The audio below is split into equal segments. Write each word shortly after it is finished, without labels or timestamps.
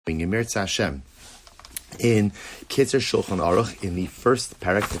Mirza Hashem in Kitzer Shulchan Aruch in the first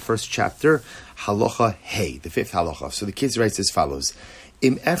parak, the first chapter, Halacha Hey, the fifth halacha. So the kids writes as follows: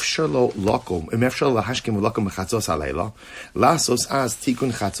 Im efshar lo lahashkim lakom chatzos halayla, lasos az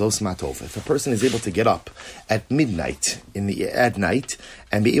tikun chatzos matov. If a person is able to get up at midnight at night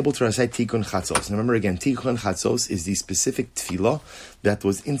and be able to recite tikun chatzos. Now remember again, tikun chatzos is the specific tefillah that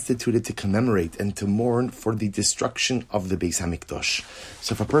was instituted to commemorate and to mourn for the destruction of the Beis Hamikdash.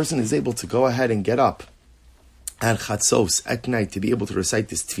 So if a person is able to go ahead and get up at Chatzos at night to be able to recite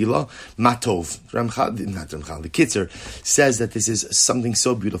this tefillah, matov. The Kitzer says that this is something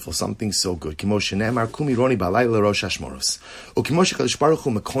so beautiful, something so good. Just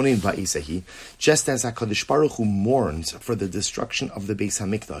as HaKadosh Baruch Hu mourns for the destruction of the Beis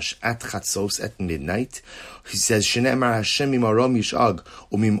Hamikdash at Chatzos at midnight, he says, Shenemar Hashem imarom yishag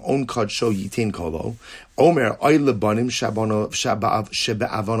umimon kadsho yitin kolo. Omer oile banim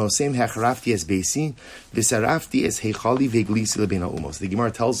shebe'avonosim hechrafti es beisi v'sarafti es heichali v'eglisi lebina umos. The Gemara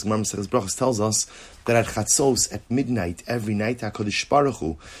tells us that at Chatzos at midnight every night HaKadosh Baruch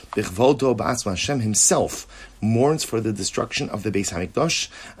Hu b'chvodo b'atzma Hashem himself mourns for the destruction of the Beis Hamikdash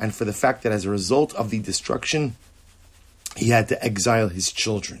and for the fact that as a result of the destruction he had to exile his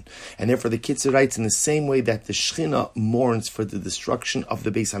children. And therefore the Kitzer writes, in the same way that the Shechina mourns for the destruction of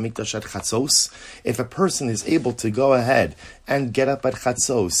the Beis Hamikdash at Chatzos, if a person is able to go ahead and get up at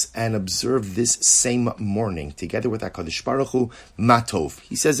Chatzos and observe this same mourning together with HaKadosh Baruch Hu, matov.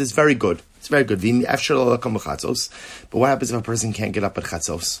 He says it's very good. It's very good. But what happens if a person can't get up at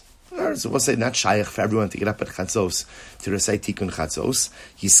Chatzos? So we'll say not shaykh for everyone to get up at Chatzos to recite Tikkun Chatzos.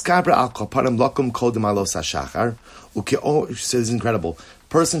 Yiskabra al koparim lakum kodem alos hashachar. So it's incredible.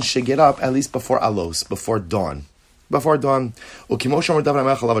 Person should get up at least before alos, before dawn. Before dawn. Ukimosh Amar David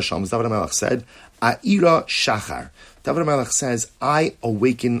HaMelech alav hashalom. David HaMelech said, A'ira shachar. David HaMelech says, I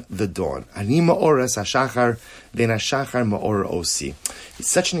awaken the dawn. Ani ma'or es hashachar, ven hashachar ma'or osi. It's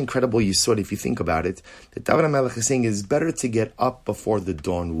such an incredible yisod if you think about it, that David HaMelech is saying it's better to get up before the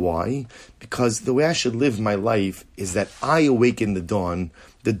dawn. Why? Because the way I should live my life is that I awaken the dawn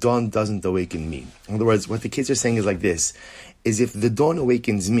doesn't awaken me. In other words, what the kids are saying is like this, is if the dawn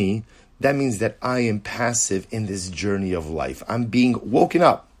awakens me, that means that I am passive in this journey of life. I'm being woken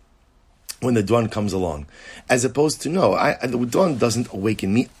up when the dawn comes along. As opposed to, no, the dawn doesn't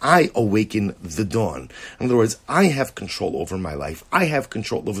awaken me, I awaken the dawn. In other words, I have control over my life, I have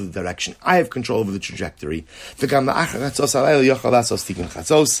control over the direction, I have control over the trajectory. So now the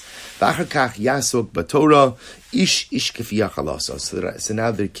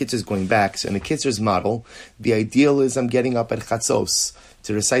Kitzer is going back, so in the Kitzer's model, the ideal is I'm getting up at Chatzos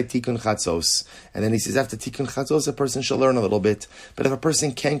to recite Tikkun Chatzos. And then he says after Tikkun Chatzos, a person should learn a little bit. But if a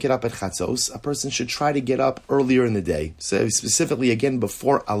person can't get up at Chatzos, a person should try to get up earlier in the day. So specifically, again,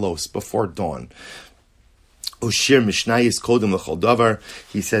 before Alos, before dawn. Ushir Mishnayis Kodem L'chol Davar.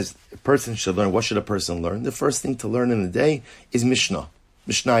 He says a person should learn. What should a person learn? The first thing to learn in the day is Mishnah.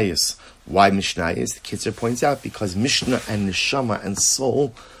 Mishnayis. Why Mishnayis? The Kitzer points out because Mishnah and Neshama and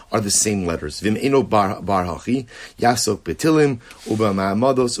soul are the same letters. Vim eno bar hachi, yasok betilim, uba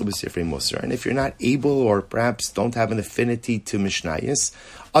ma'amados, uba sifrei musar. And if you're not able or perhaps don't have an affinity to Mishnayos,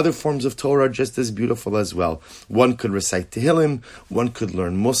 other forms of Torah are just as beautiful as well. One could recite Tehillim, one could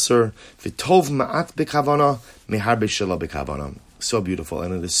learn Musar. V'tov ma'at b'kavana, mehar b'shela b'kavana. So beautiful,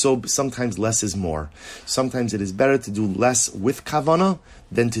 and it is so. Sometimes less is more. Sometimes it is better to do less with kavana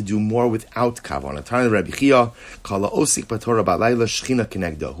than to do more without kavana.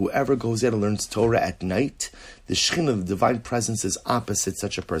 Whoever goes there and learns Torah at night, the Shechina, the divine presence, is opposite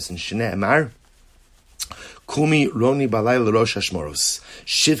such a person. Shnei Amar, Kumi Roni Balayla Rosh Hashmoros,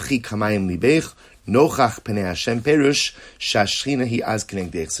 Shivchi Kamayim Libech. Nochach Penei Hashem Perush Shashchina Hi Az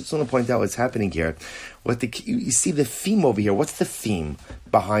Kenegdech. So I just want to point out what's happening here. You see the theme over here. What's the theme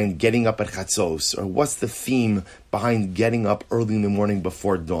behind getting up at Chatzos? Or what's the theme behind getting up early in the morning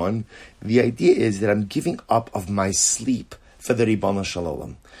before dawn? The idea is that I'm giving up of my sleep for the Ribbon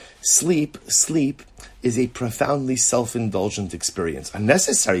Shalom. Sleep is a profoundly self-indulgent experience. A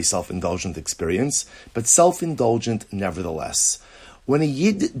necessary self-indulgent experience, but self-indulgent nevertheless. When a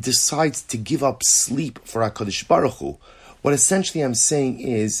Yid decides to give up sleep for HaKadosh Baruch Hu, what essentially I'm saying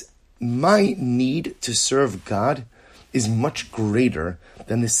is, my need to serve God is much greater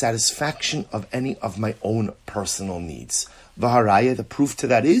than the satisfaction of any of my own personal needs. Vaharaya, the proof to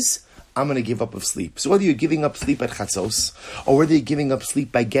that is, I'm going to give up of sleep. So whether you're giving up sleep at Chatzos, or whether you're giving up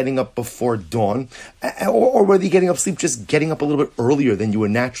sleep by getting up before dawn, or whether you're getting up sleep just getting up a little bit earlier than you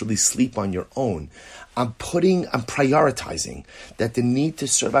would naturally sleep on your own, I'm prioritizing that the need to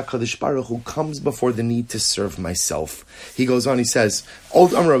serve HaKadosh Baruch Hu comes before the need to serve myself. He goes on, he says,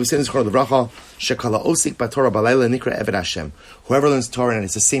 whoever learns Torah, and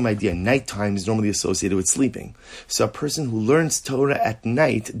it's the same idea, nighttime is normally associated with sleeping. So a person who learns Torah at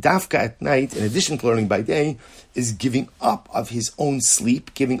night, dafka at night, in addition to learning by day, is giving up of his own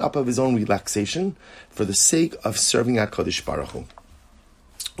sleep, giving up of his own relaxation for the sake of serving HaKadosh Baruch Hu.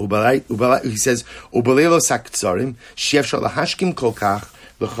 He says, "Ubalelo sakzarim she'efshar lahashkim kolkach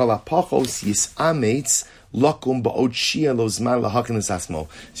v'chol hapachos yisametz lakum ba'od shia lo zman lahakenes asmo."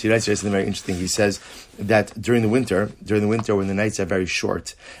 So he writes something very interesting. He says that during the winter when the nights are very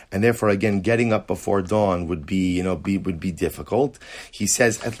short, and therefore again getting up before dawn would be difficult. He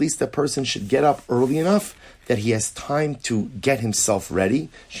says at least the person should get up early enough that he has time to get himself ready,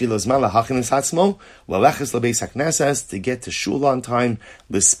 to get to shul on time,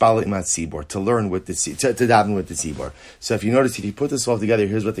 to learn with the to daven with the tzibor. So if you notice, if you put this all together,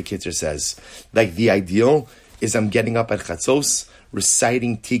 here's what the Kitzur says. Like the ideal is I'm getting up at Chatzos,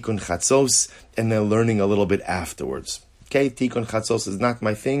 reciting Tikkun Chatzos, and then learning a little bit afterwards. Okay, Tikkun Chatzos is not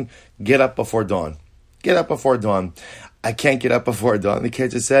my thing. Get up before dawn. Get up before dawn. I can't get up before dawn. The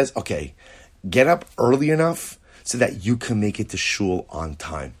Kitzur says, okay, get up early enough so that you can make it to shul on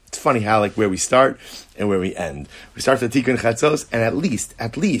time. It's funny how where we start and where we end. We start the Tikkun Chatzos, and at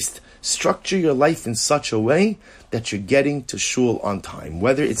least structure your life in such a way that you're getting to shul on time.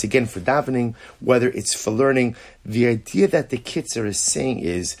 Whether it's again for davening, whether it's for learning. The idea that the Kitzur is saying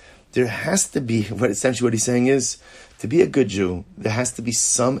is there has to be, what he's saying is, to be a good Jew, there has to be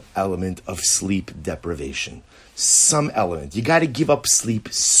some element of sleep deprivation. Some element. You got to give up sleep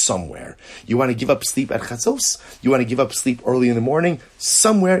somewhere. You want to give up sleep at Chatzos? You want to give up sleep early in the morning?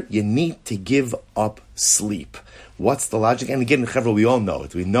 Somewhere you need to give up sleep. What's the logic? And again, in Chevra, we all know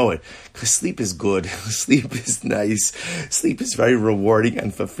it. We know it. Because sleep is good. Sleep is nice. Sleep is very rewarding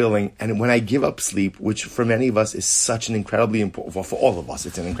and fulfilling. And when I give up sleep, which for many of us is such an incredibly important, well, for all of us,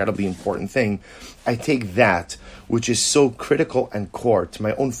 it's an incredibly important thing, I take that, which is so critical and core to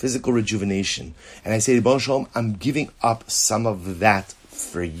my own physical rejuvenation, and I say to Bon Shalom, I'm giving up some of that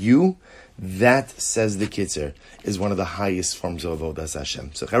for you. That, says the Kitzur, is one of the highest forms of Avodas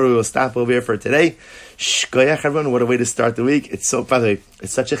Hashem. So, we will stop over here for today. Shkoyach, everyone. What a way to start the week. It's so, by the way,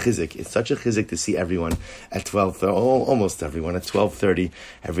 it's such a chizik. It's such a chizik to see everyone at 12, almost everyone at 12:30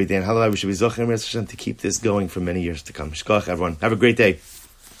 every day. And hallelujah, we should be zochim Hashem to keep this going for many years to come. Shkoyach, everyone. Have a great day.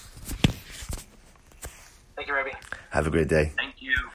 Thank you, Rabbi. Have a great day.